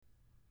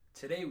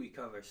Today we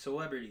cover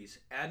celebrities,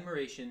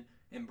 admiration,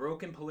 and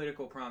broken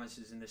political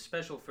promises in this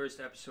special first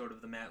episode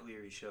of the Matt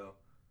Leary Show.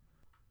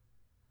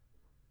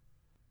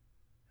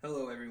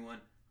 Hello everyone,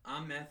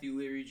 I'm Matthew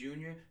Leary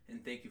Jr.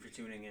 and thank you for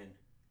tuning in.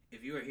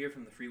 If you are here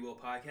from the Free Will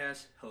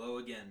Podcast, hello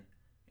again.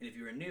 And if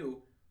you are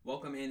new,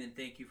 welcome in and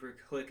thank you for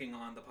clicking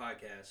on the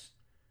podcast.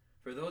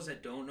 For those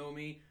that don't know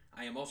me,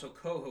 I am also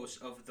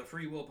co-host of the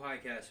Free Will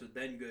Podcast with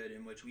Ben Good,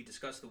 in which we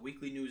discuss the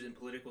weekly news and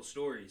political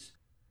stories.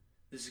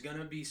 This is going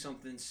to be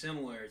something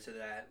similar to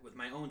that with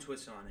my own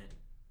twist on it,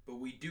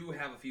 but we do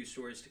have a few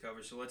stories to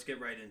cover, so let's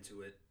get right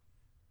into it.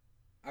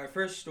 Our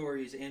first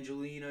story is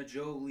Angelina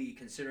Jolie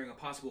considering a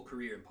possible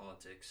career in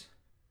politics.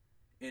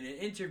 In an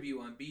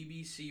interview on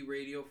BBC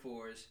Radio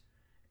 4's,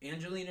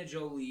 Angelina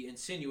Jolie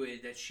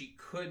insinuated that she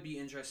could be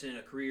interested in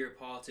a career in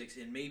politics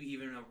and maybe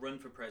even a run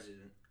for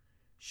president.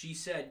 She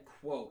said,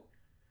 quote,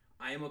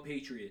 "I am a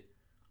patriot.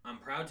 I'm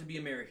proud to be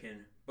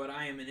American, but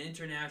I am an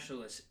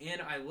internationalist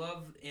and I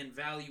love and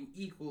value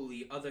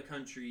equally other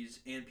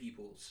countries and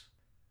peoples."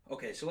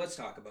 Okay, so let's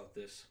talk about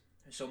this.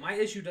 So my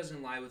issue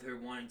doesn't lie with her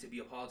wanting to be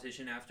a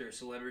politician after a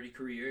celebrity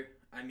career.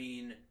 I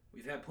mean,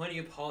 we've had plenty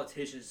of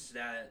politicians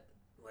that,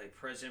 like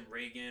President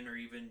Reagan or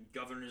even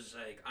governors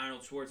like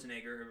Arnold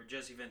Schwarzenegger or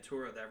Jesse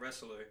Ventura, that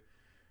wrestler.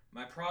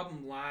 My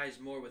problem lies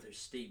more with her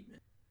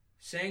statement.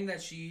 Saying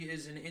that she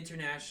is an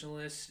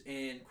internationalist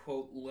and,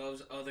 quote,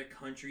 loves other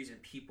countries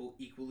and people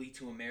equally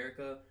to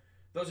America,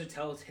 those are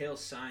telltale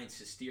signs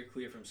to steer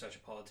clear from such a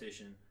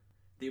politician.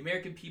 The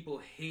American people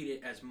hate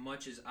it as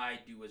much as I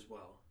do as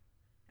well.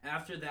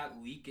 After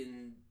that leak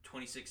in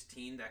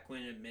 2016 that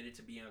Clinton admitted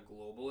to being a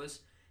globalist,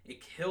 it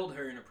killed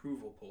her in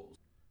approval polls.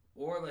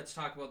 Or let's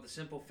talk about the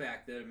simple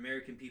fact that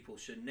American people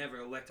should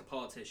never elect a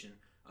politician,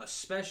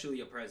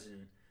 especially a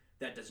president,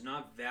 that does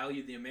not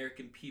value the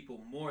American people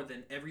more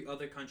than every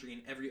other country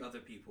and every other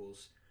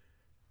people's.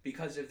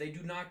 Because if they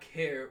do not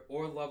care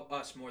or love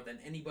us more than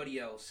anybody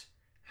else,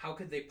 how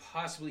could they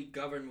possibly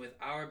govern with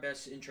our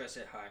best interests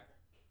at heart?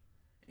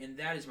 And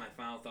that is my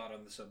final thought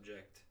on the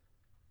subject.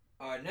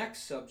 Our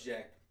next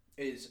subject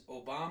is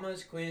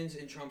Obama's, Clinton's,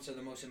 and Trump's are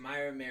the most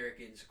admired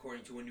Americans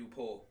according to a new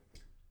poll.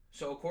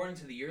 So according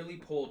to the yearly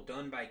poll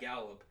done by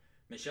Gallup,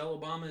 Michelle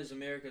Obama is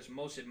America's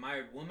most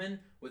admired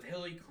woman, with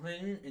Hillary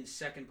Clinton in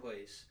second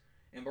place.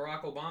 And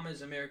Barack Obama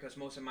is America's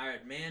most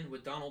admired man,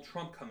 with Donald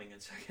Trump coming in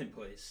second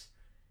place.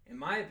 In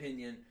my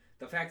opinion,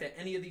 the fact that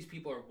any of these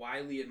people are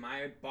widely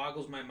admired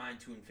boggles my mind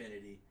to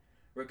infinity.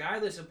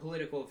 Regardless of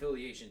political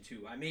affiliation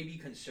too, I may be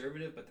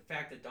conservative, but the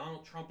fact that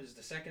Donald Trump is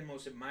the second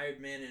most admired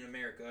man in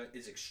America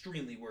is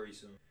extremely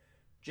worrisome.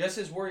 Just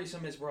as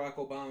worrisome as Barack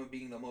Obama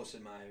being the most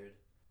admired.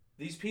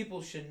 These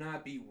people should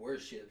not be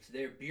worshipped.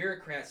 They're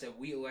bureaucrats that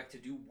we elect to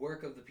do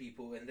work of the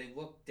people, and they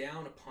look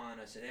down upon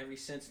us in every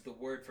sense of the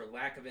word for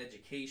lack of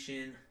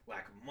education,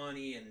 lack of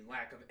money, and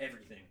lack of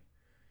everything.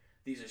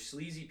 These are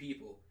sleazy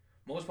people.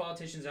 Most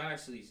politicians are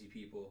sleazy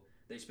people.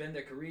 They spend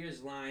their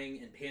careers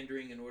lying and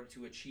pandering in order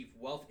to achieve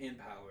wealth and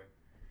power.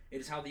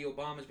 It is how the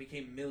Obamas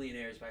became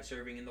millionaires, by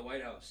serving in the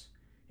White House.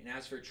 And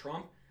as for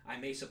Trump, I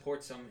may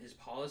support some of his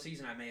policies,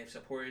 and I may have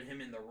supported him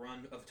in the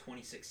run of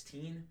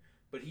 2016,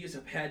 but he is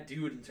a bad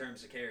dude in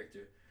terms of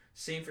character.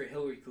 Same for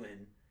Hillary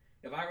Clinton.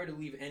 If I were to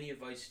leave any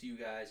advice to you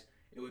guys,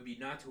 it would be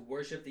not to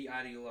worship the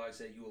ideologues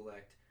that you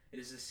elect. It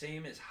is the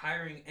same as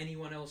hiring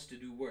anyone else to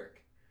do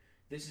work.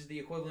 This is the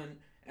equivalent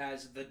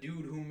as the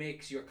dude who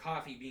makes your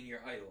coffee being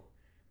your idol.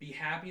 Be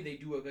happy they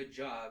do a good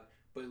job,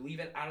 but leave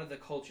it out of the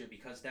culture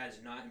because that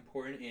is not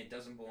important and it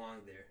doesn't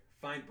belong there.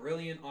 Find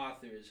brilliant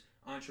authors,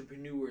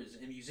 entrepreneurs,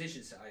 and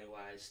musicians to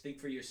idolize. Think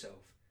for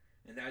yourself.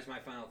 And that is my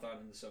final thought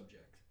on the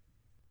subject.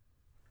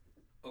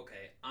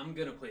 Okay, I'm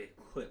gonna play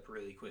a clip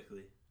really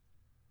quickly.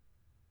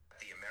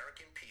 The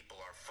American people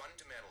are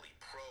fundamentally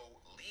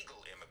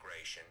pro-legal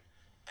immigration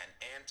and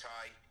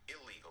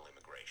anti-illegal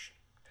immigration.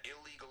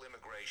 Illegal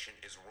immigration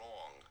is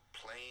wrong,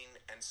 plain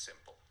and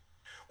simple.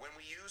 When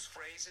we use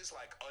phrases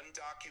like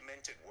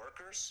undocumented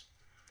workers,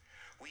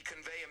 we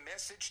convey a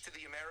message to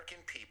the American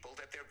people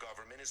that their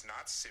government is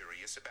not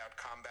serious about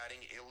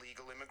combating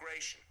illegal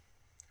immigration,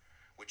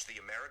 which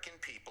the American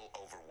people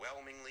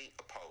overwhelmingly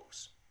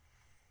oppose.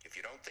 If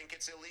you don't think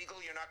it's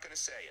illegal, you're not going to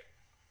say it.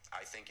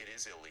 I think it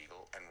is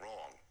illegal and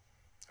wrong,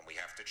 and we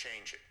have to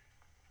change it.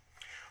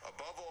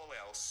 Above all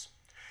else,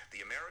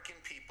 the American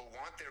people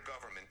want their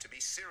government to be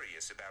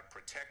serious about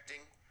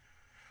protecting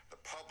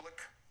the public,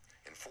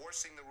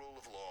 enforcing the rule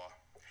of law,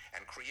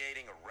 and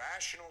creating a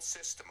rational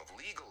system of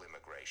legal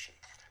immigration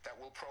that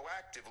will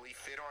proactively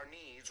fit our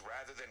needs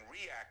rather than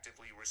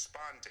reactively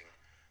responding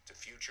to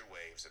future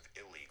waves of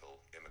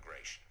illegal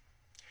immigration.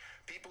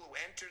 People who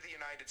enter the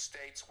United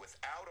States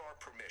without our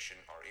permission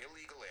are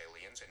illegal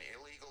aliens, and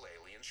illegal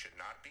aliens should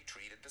not be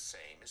treated the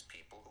same as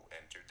people who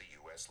entered the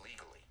U.S.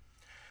 legally.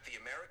 The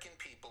American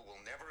people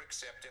will never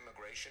accept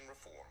immigration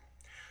reform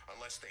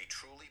unless they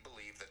truly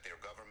believe that their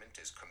government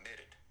is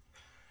committed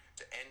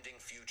to ending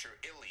future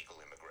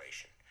illegal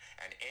immigration,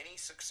 and any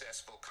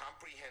successful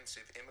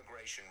comprehensive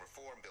immigration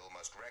reform bill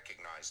must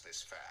recognize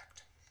this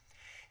fact.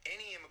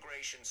 Any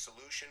immigration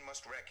solution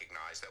must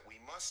recognize that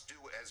we must do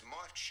as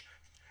much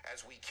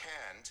as we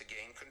can to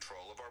gain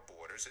control of our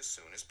borders as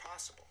soon as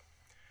possible.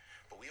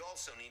 But we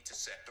also need to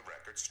set the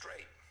record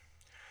straight.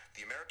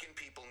 The American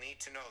people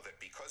need to know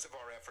that because of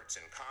our efforts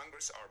in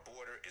Congress, our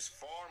border is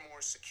far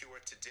more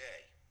secure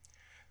today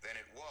than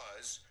it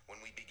was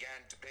when we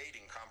began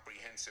debating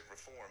comprehensive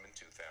reform in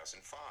 2005.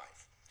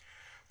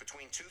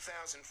 Between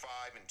 2005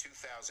 and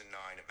 2009,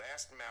 a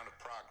vast amount of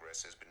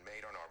progress has been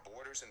made on our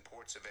borders and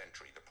ports of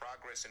entry. The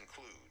progress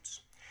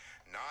includes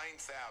 9,000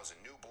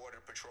 new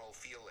Border Patrol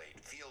field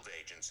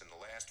agents in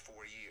the last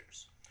 4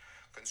 years,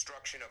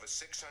 construction of a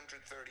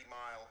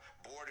 630-mile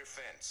border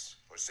fence,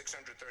 or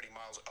 630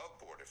 miles of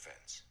border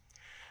fence,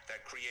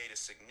 that create a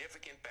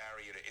significant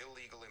barrier to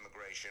illegal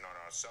immigration on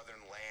our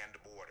southern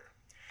land border.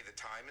 The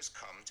time has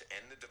come to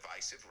end the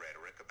divisive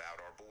rhetoric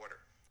about our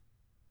border.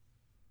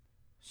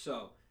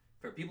 So,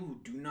 for people who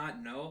do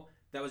not know,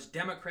 that was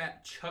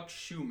Democrat Chuck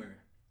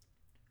Schumer.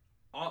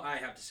 All I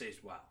have to say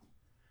is wow.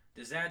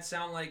 Does that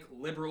sound like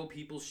liberal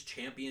people's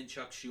champion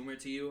Chuck Schumer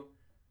to you?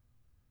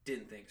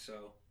 Didn't think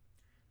so.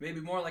 Maybe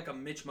more like a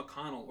Mitch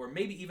McConnell, or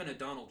maybe even a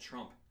Donald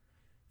Trump.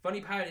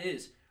 Funny part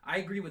is, I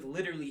agree with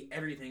literally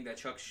everything that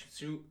Chuck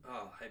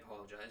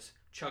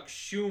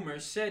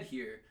Schumer said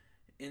here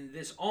in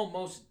this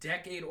almost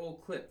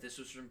decade-old clip. This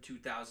was from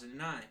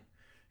 2009.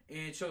 And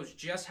it shows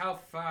just how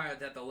far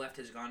that the left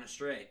has gone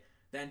astray.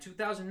 That in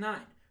 2009,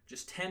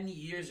 just 10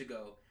 years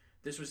ago,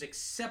 this was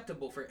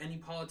acceptable for any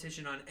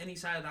politician on any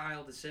side of the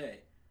aisle to say.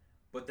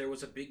 But there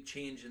was a big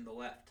change in the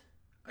left.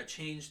 A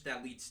change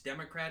that leads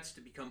Democrats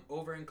to become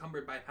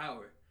over-encumbered by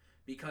power.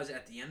 Because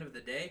at the end of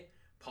the day,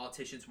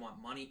 politicians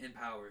want money and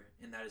power,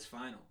 and that is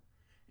final.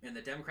 And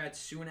the Democrats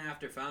soon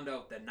after found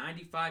out that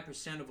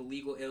 95% of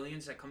illegal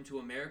aliens that come to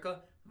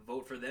America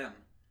vote for them.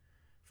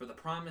 For the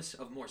promise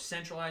of more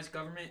centralized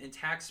government and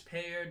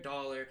taxpayer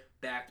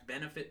dollar-backed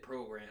benefit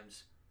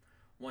programs.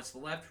 Once the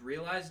left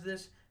realized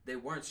this, they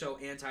weren't so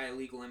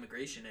anti-illegal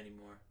immigration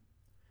anymore.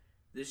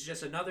 This is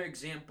just another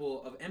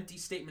example of empty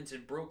statements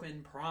and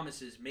broken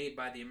promises made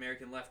by the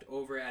American left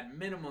over at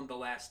minimum the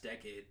last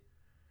decade.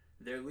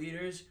 Their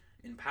leaders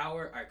in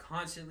power are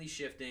constantly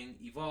shifting,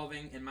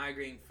 evolving, and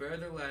migrating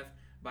further left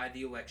by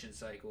the election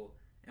cycle.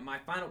 And my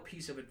final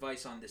piece of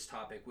advice on this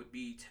topic would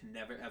be to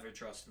never ever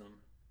trust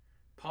them.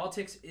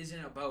 Politics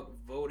isn't about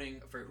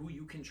voting for who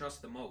you can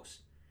trust the most.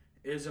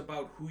 It is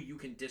about who you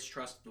can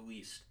distrust the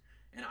least.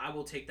 And I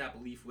will take that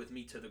belief with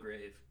me to the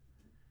grave.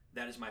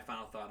 That is my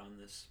final thought on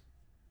this.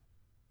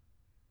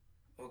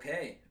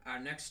 Okay, our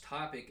next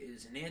topic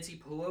is Nancy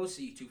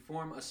Pelosi to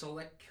form a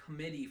select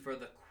committee for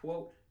the,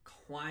 quote,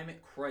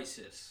 climate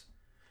crisis.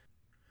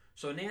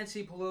 So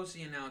Nancy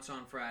Pelosi announced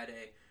on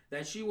Friday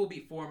that she will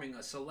be forming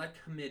a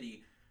select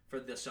committee for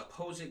the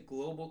supposed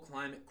global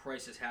climate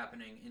crisis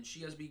happening, and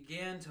she has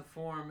began to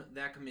form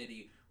that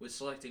committee with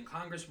selecting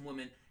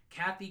Congresswoman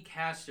Kathy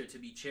Castor to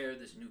be chair of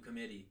this new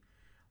committee.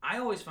 I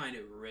always find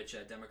it rich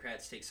that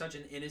Democrats take such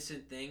an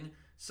innocent thing,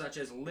 such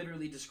as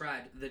literally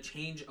describe the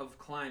change of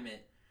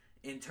climate,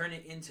 and turn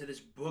it into this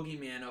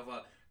boogeyman of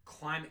a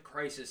climate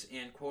crisis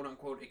and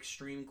quote-unquote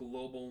extreme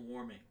global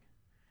warming.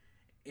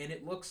 And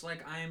it looks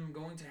like I am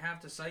going to have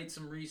to cite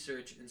some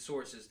research and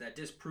sources that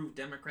disprove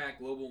Democrat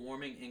global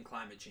warming and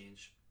climate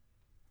change.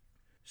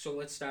 So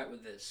let's start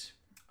with this.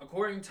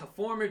 According to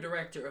former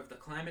director of the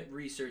Climate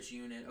Research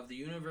Unit of the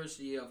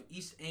University of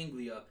East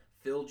Anglia,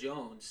 Phil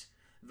Jones,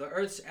 the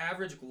Earth's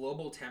average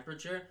global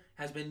temperature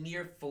has been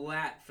near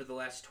flat for the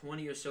last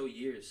 20 or so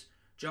years,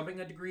 jumping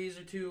a degrees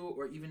or two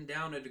or even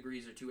down a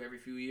degrees or two every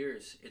few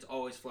years. It's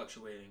always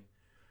fluctuating.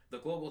 The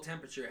global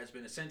temperature has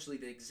been essentially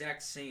the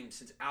exact same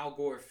since Al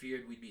Gore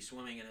feared we'd be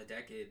swimming in a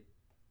decade.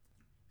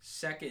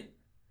 Second,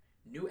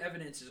 new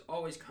evidence is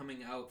always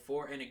coming out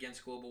for and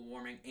against global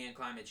warming and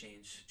climate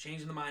change,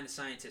 changing the mind of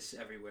scientists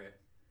everywhere.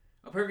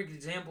 A perfect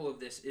example of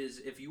this is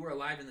if you were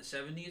alive in the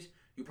 70s,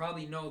 you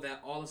probably know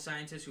that all the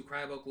scientists who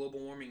cry about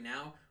global warming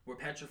now were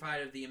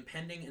petrified of the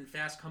impending and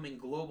fast-coming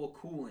global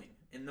cooling.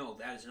 And no,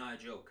 that is not a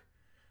joke.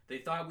 They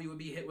thought we would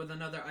be hit with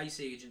another ice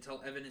age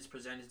until evidence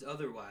presented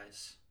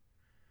otherwise.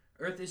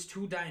 Earth is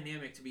too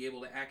dynamic to be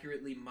able to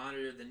accurately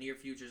monitor the near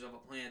futures of a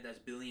planet that's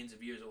billions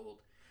of years old.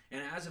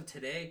 And as of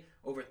today,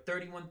 over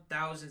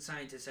 31,000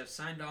 scientists have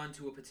signed on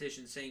to a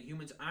petition saying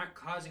humans aren't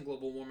causing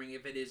global warming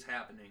if it is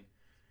happening.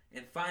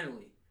 And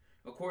finally,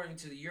 according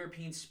to the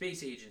European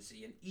Space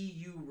Agency, an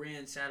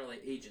EU-ran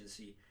satellite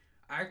agency,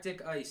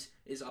 Arctic ice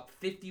is up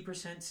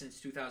 50% since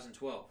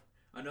 2012.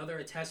 Another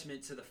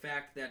attestament to the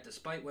fact that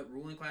despite what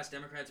ruling class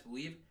Democrats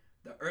believe,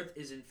 the Earth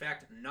is in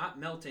fact not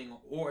melting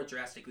or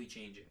drastically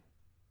changing.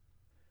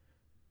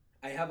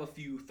 I have a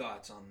few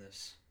thoughts on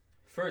this.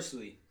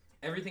 Firstly,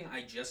 everything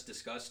I just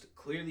discussed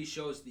clearly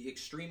shows the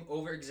extreme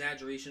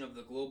over-exaggeration of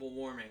the global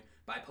warming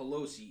by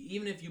Pelosi,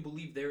 even if you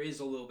believe there is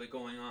a little bit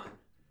going on.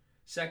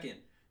 Second,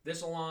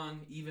 this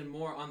along even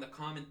more on the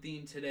common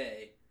theme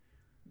today,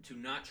 to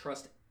not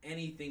trust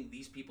anything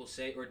these people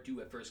say or do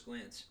at first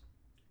glance.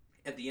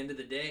 At the end of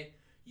the day,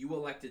 you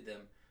elected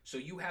them, so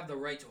you have the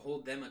right to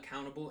hold them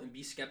accountable and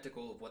be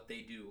skeptical of what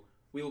they do.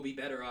 we will be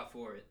better off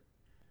for it.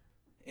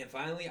 And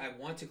finally, I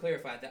want to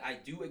clarify that I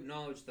do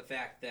acknowledge the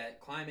fact that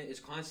climate is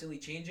constantly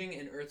changing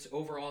and Earth's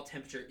overall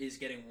temperature is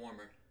getting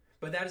warmer.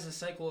 But that is a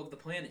cycle of the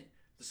planet.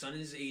 The sun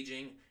is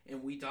aging,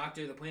 and we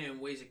doctor the planet in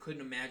ways it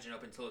couldn't imagine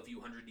up until a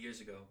few hundred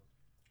years ago.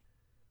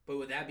 But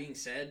with that being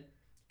said,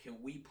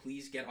 can we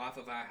please get off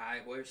of our high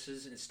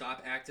horses and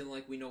stop acting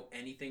like we know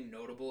anything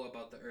notable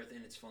about the Earth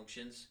and its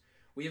functions?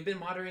 We have been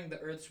monitoring the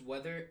Earth's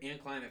weather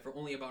and climate for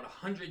only about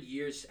 100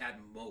 years at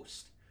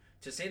most.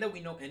 To say that we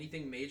know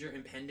anything major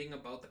impending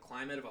about the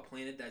climate of a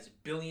planet that is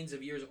billions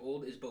of years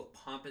old is both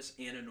pompous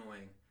and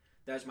annoying.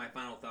 That is my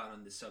final thought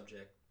on this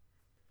subject.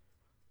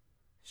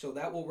 So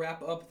that will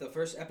wrap up the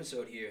first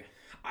episode here.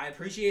 I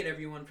appreciate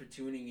everyone for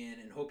tuning in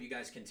and hope you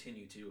guys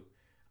continue to.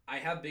 I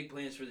have big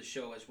plans for the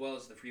show as well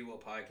as the Free Will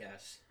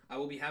Podcast. I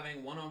will be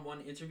having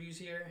one-on-one interviews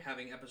here,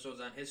 having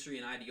episodes on history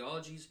and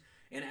ideologies,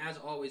 and as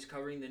always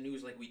covering the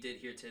news like we did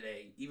here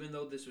today. Even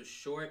though this was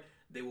short,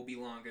 they will be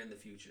longer in the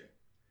future.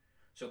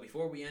 So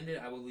before we end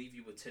it, I will leave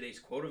you with today's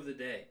quote of the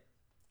day.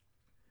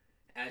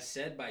 As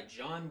said by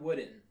John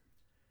Wooden,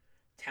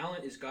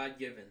 "Talent is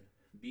God-given,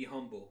 be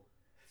humble.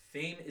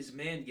 Fame is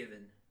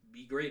man-given,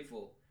 be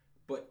grateful.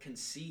 But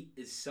conceit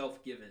is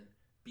self-given,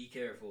 be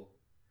careful."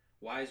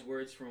 Wise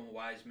words from a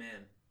wise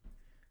man.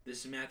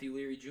 This is Matthew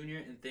Leary Jr.,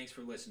 and thanks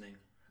for listening.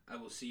 I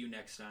will see you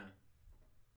next time.